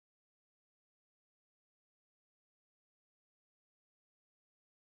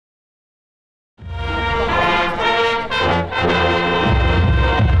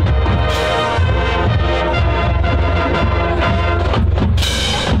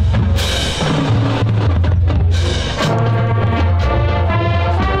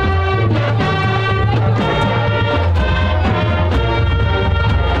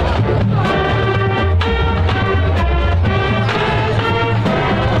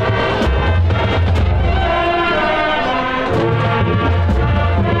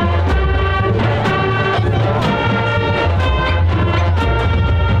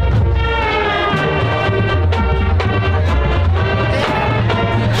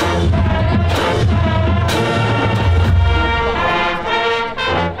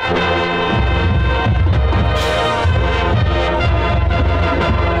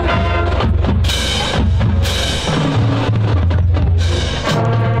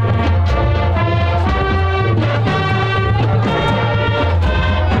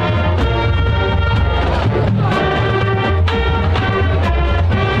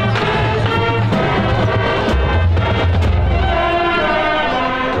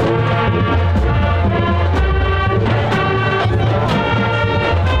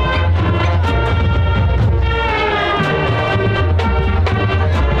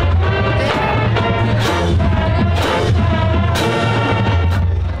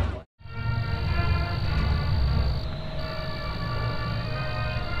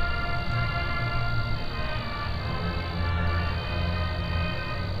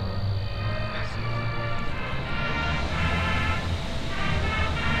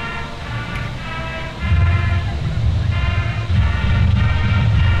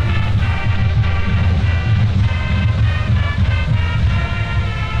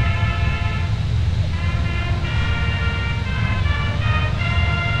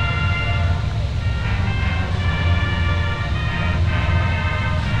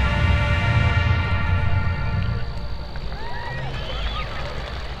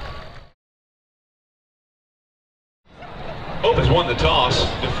Hope has won the toss,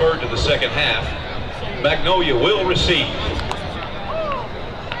 deferred to the second half. Magnolia will receive.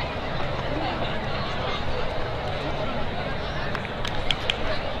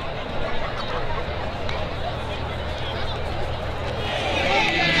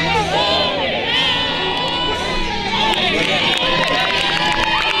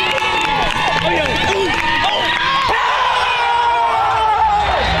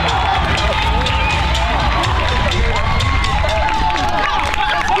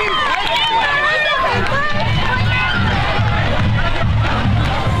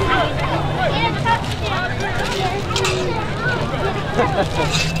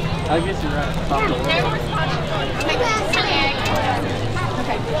 I guess you're right. Stop the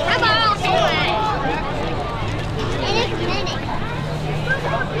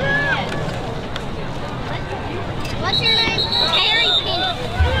What's your name?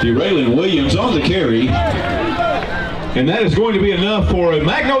 Deraylen Williams on the carry. And that is going to be enough for a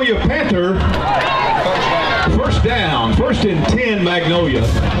Magnolia Panther. First down, 1st and 10 Magnolia.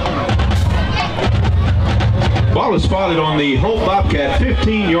 Ball is spotted on the Hope Bobcat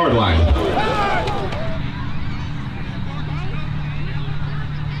 15-yard line.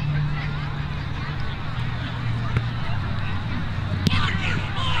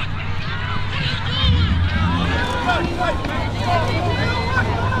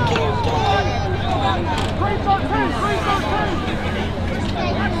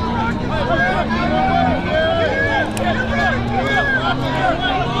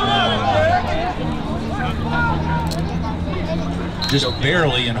 Just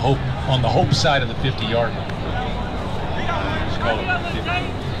barely in Hope, on the Hope side of the 50-yard line. Just call it 50.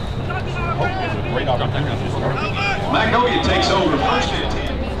 Hope is a great opportunity to start. Magnolia takes over 1st and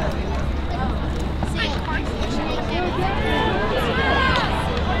 10.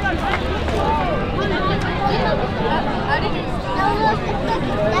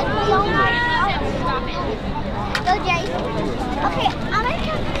 Go, Jay. Okay, I'm going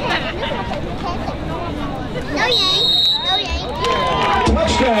to no yank. No yank.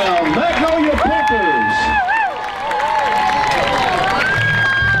 Touchdown, Magnolia Panthers.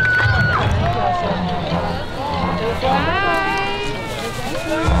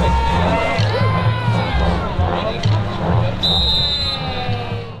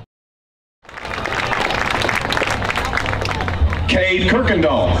 Cade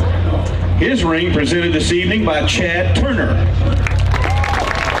Kirkendall. His ring presented this evening by Chad Turner.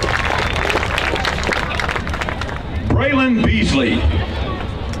 Braylon Beasley.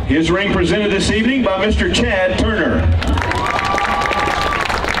 His ring presented this evening by Mr. Chad Turner.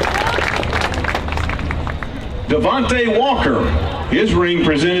 Devontae Walker. His ring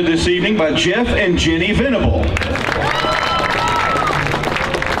presented this evening by Jeff and Jenny Venable.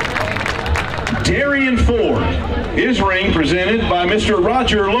 Darian Ford. His ring presented by Mr.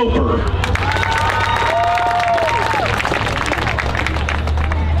 Roger Loper.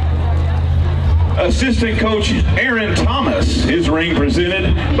 Assistant Coach Aaron Thomas, his ring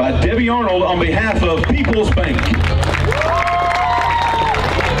presented by Debbie Arnold on behalf of People's Bank.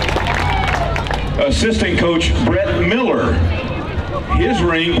 Assistant Coach Brett Miller, his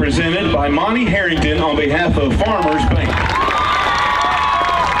ring presented by Monty Harrington on behalf of Farmers Bank.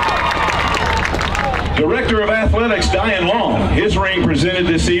 Director of Athletics Diane Long, his ring presented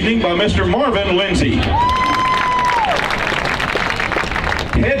this evening by Mr. Marvin Lindsay.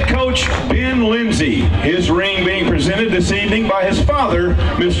 Head Coach Ben Lindsay, his ring being presented this evening by his father,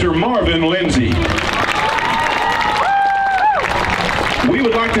 Mr. Marvin Lindsay. We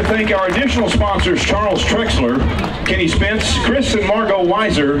would like to thank our additional sponsors, Charles Trexler, Kenny Spence, Chris and Margot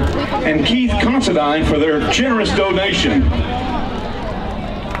Weiser, and Keith Considine for their generous donation.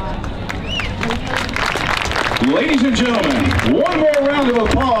 Ladies and gentlemen, one more round of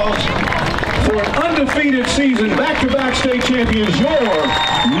applause for an undefeated season, back-to-back state champions, your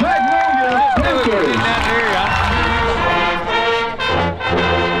Magnolia Panthers.